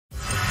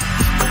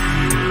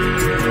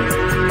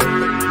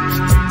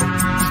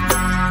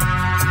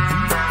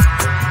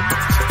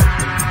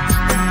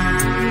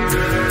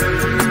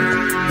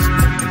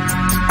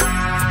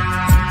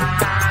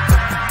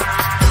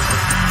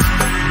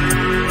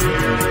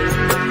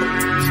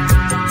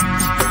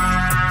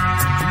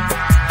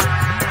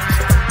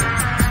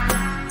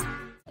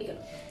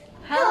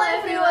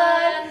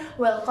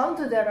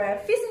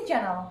Rev Fishing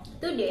channel.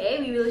 Today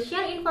we will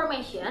share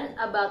information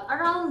about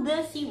around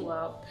the sea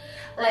world.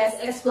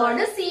 Let's explore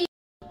the sea.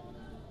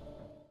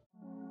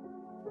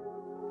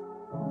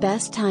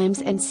 Best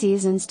times and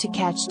seasons to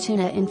catch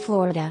tuna in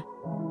Florida.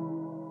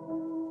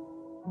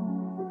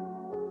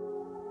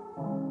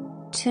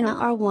 Tuna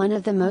are one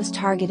of the most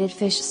targeted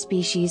fish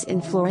species in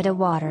Florida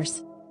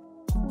waters.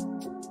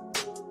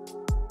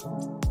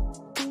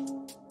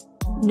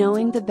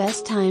 Knowing the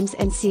best times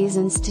and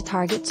seasons to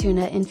target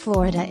tuna in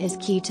Florida is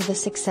key to the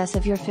success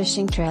of your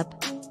fishing trip.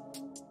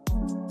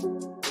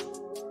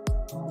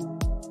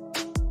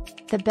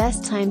 The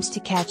best times to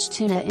catch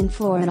tuna in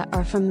Florida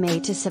are from May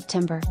to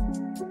September.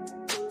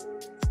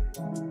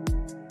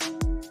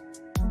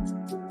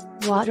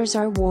 Waters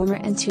are warmer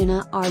and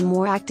tuna are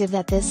more active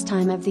at this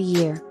time of the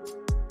year.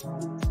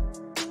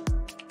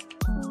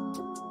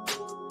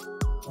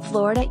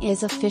 Florida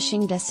is a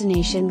fishing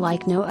destination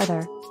like no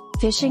other.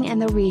 Fishing in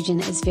the region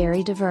is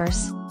very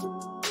diverse.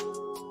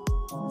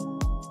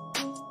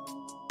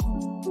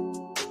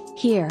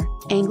 Here,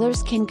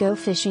 anglers can go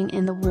fishing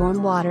in the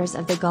warm waters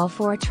of the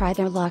Gulf or try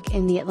their luck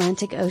in the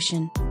Atlantic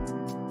Ocean.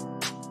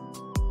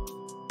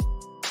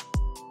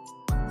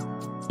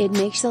 It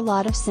makes a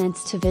lot of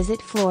sense to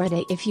visit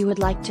Florida if you would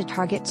like to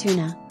target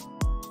tuna.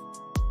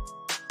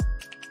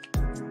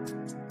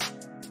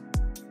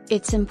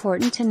 It's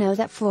important to know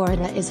that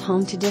Florida is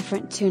home to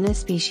different tuna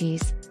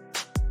species.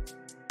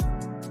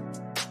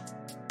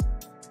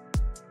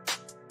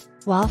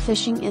 While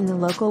fishing in the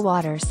local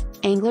waters,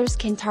 anglers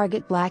can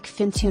target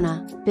Blackfin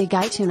tuna,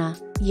 Bigeye tuna,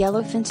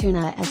 Yellowfin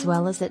tuna as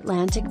well as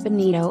Atlantic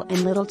Bonito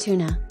and little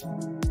tuna.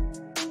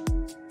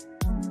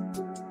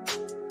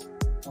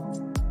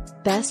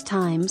 Best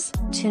times,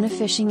 tuna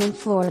fishing in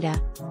Florida.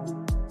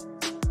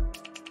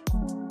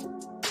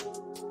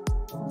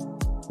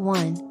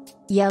 1.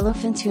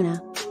 Yellowfin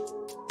tuna.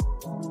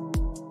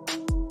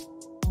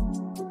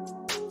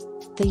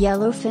 The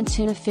yellowfin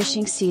tuna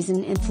fishing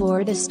season in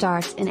Florida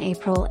starts in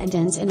April and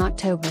ends in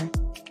October.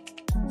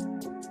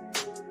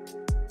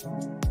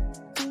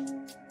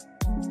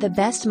 The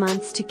best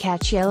months to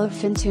catch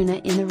yellowfin tuna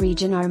in the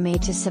region are May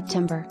to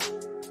September.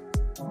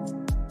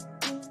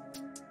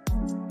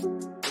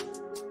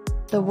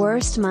 The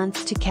worst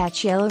months to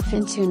catch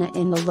yellowfin tuna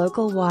in the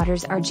local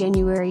waters are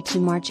January to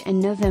March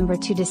and November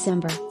to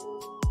December.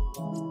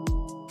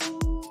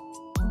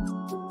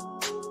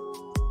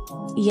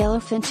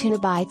 Yellowfin tuna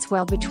bites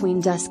well between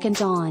dusk and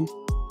dawn.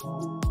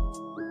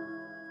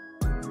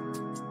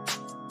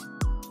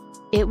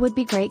 It would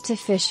be great to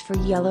fish for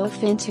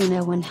yellowfin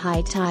tuna when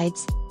high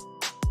tides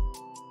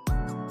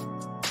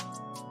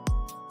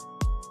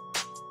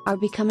are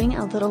becoming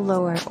a little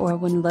lower or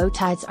when low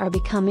tides are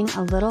becoming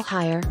a little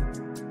higher.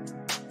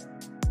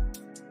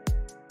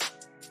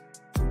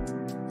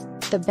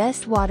 The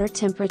best water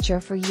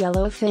temperature for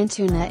yellowfin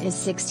tuna is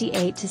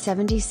 68 to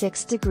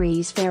 76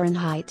 degrees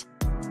Fahrenheit.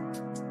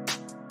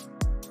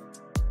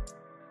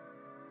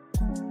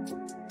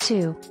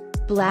 2.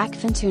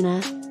 Blackfin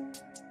tuna.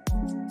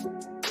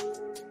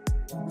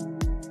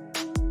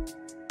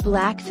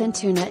 Blackfin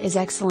tuna is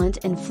excellent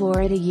in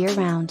Florida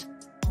year-round.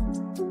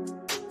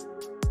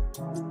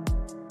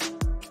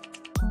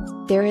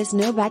 There is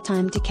no bad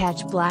time to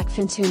catch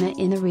blackfin tuna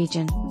in the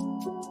region.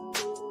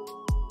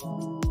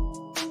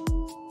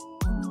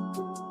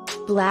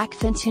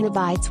 Blackfin tuna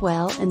bites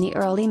well in the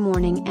early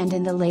morning and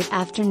in the late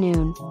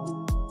afternoon.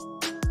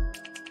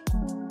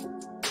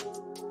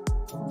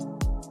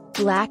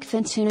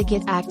 Blackfin tuna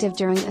get active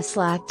during a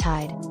slack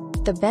tide.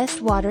 The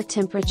best water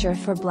temperature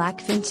for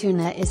blackfin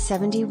tuna is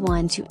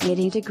 71 to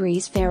 80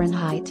 degrees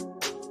Fahrenheit.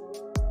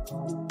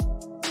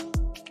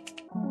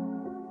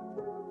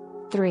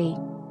 3.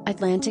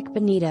 Atlantic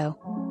Bonito.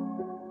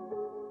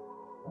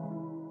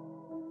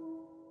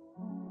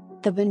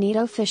 The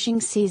bonito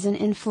fishing season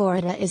in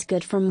Florida is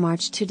good from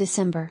March to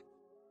December.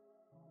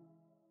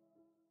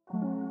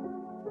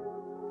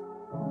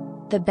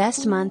 The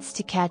best months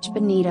to catch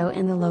bonito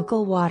in the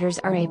local waters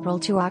are April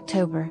to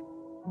October.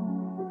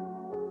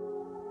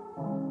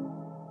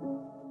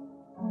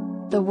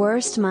 The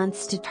worst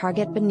months to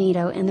target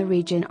bonito in the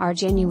region are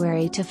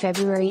January to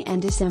February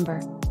and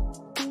December.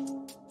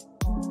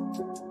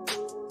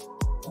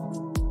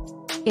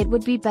 It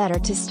would be better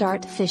to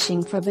start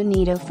fishing for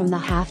bonito from the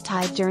half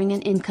tide during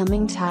an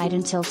incoming tide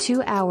until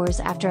 2 hours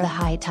after a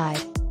high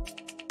tide.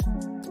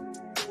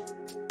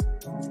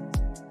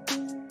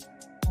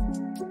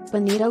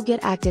 Bonito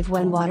get active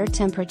when water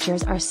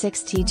temperatures are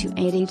 60 to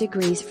 80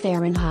 degrees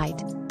Fahrenheit.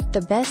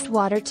 The best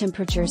water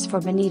temperatures for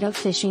bonito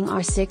fishing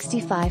are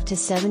 65 to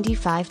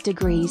 75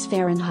 degrees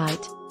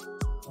Fahrenheit.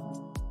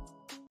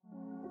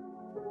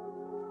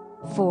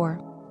 4.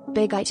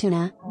 Bigeye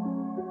tuna.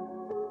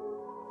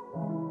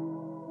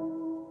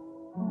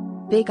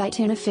 Bigeye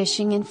tuna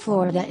fishing in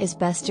Florida is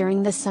best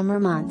during the summer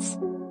months.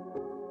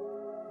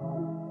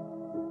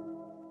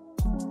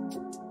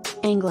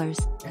 Anglers,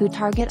 who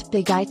target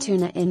bigeye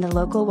tuna in the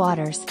local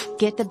waters,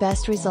 get the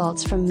best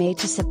results from May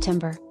to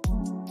September.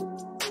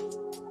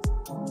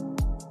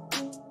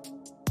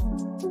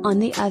 On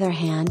the other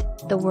hand,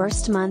 the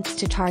worst months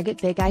to target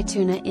bigeye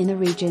tuna in the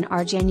region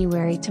are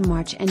January to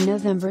March and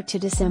November to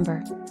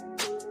December.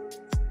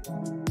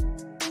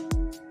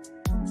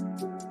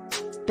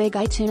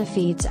 Bigeye tuna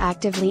feeds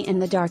actively in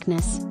the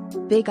darkness.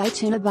 Bigeye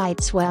tuna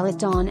bites well at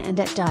dawn and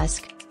at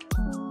dusk.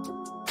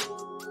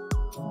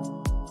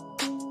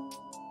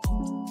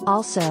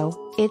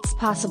 Also, it's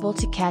possible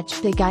to catch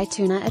bigeye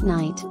tuna at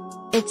night.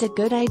 It's a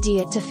good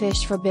idea to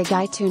fish for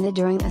bigeye tuna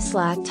during a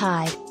slack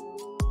tide.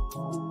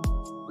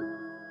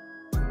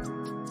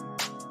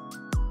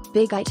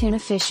 Bigeye tuna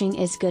fishing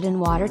is good in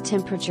water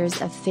temperatures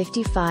of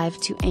 55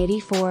 to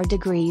 84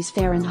 degrees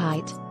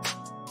Fahrenheit.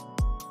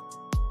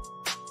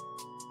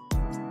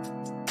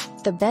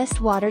 The best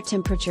water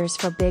temperatures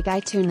for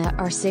bigeye tuna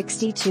are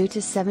 62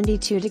 to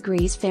 72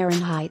 degrees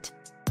Fahrenheit.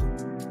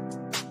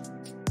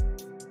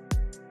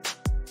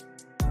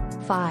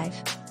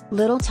 5.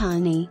 Little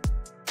Tunny.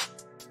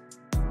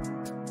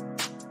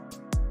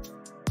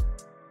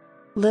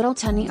 Little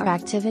Tunny are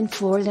active in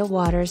Florida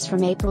waters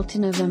from April to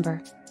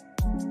November.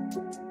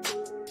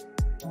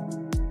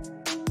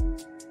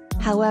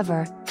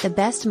 However, the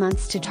best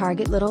months to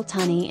target little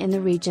tunny in the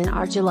region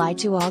are July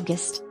to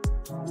August.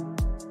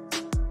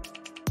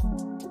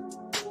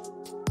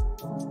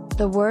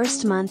 The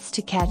worst months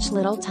to catch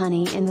little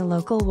tunny in the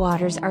local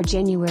waters are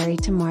January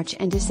to March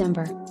and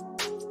December.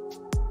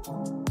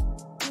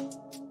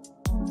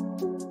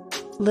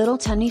 Little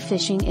tunny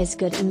fishing is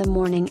good in the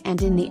morning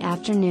and in the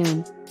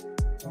afternoon.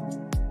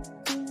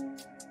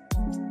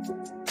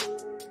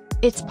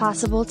 It's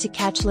possible to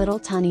catch little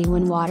tunny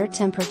when water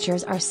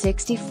temperatures are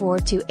 64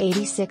 to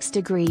 86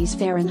 degrees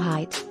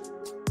Fahrenheit.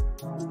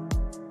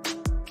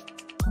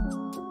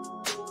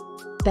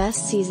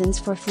 Best seasons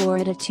for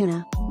Florida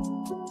tuna.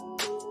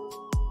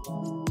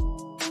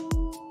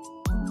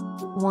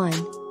 1.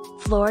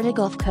 Florida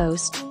Gulf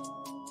Coast.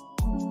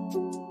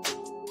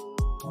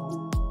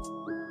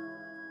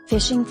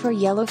 Fishing for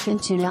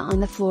yellowfin tuna on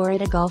the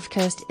Florida Gulf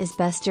Coast is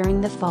best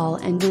during the fall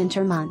and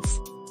winter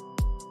months.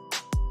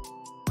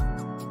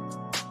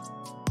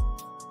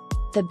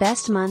 The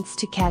best months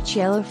to catch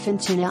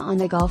yellowfin tuna on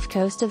the Gulf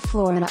Coast of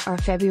Florida are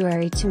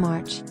February to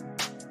March.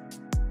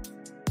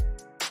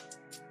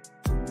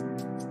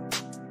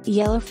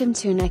 Yellowfin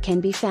tuna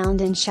can be found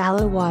in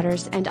shallow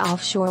waters and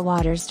offshore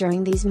waters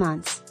during these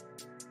months.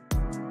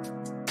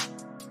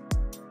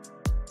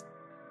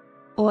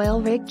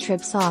 Oil rig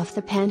trips off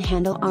the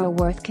Panhandle are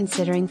worth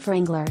considering for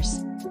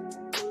anglers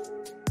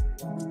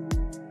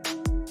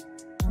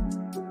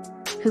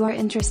who are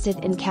interested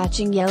in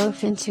catching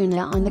yellowfin tuna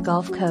on the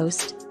Gulf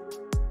Coast.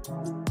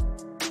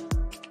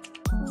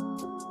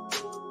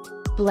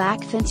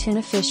 Blackfin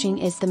tuna fishing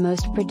is the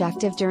most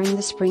productive during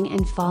the spring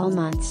and fall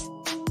months.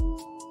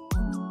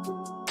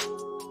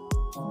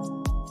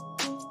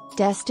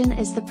 Destin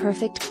is the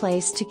perfect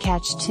place to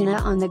catch tuna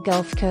on the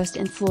Gulf Coast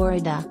in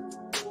Florida.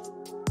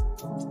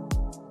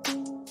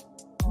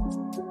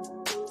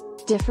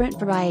 Different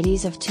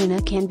varieties of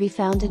tuna can be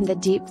found in the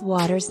deep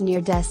waters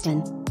near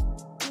Destin.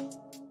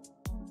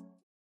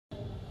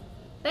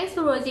 Thanks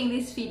for watching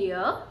this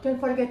video. Don't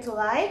forget to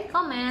like,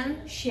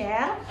 comment,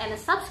 share, and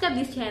subscribe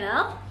this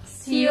channel.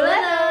 See you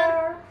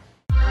later!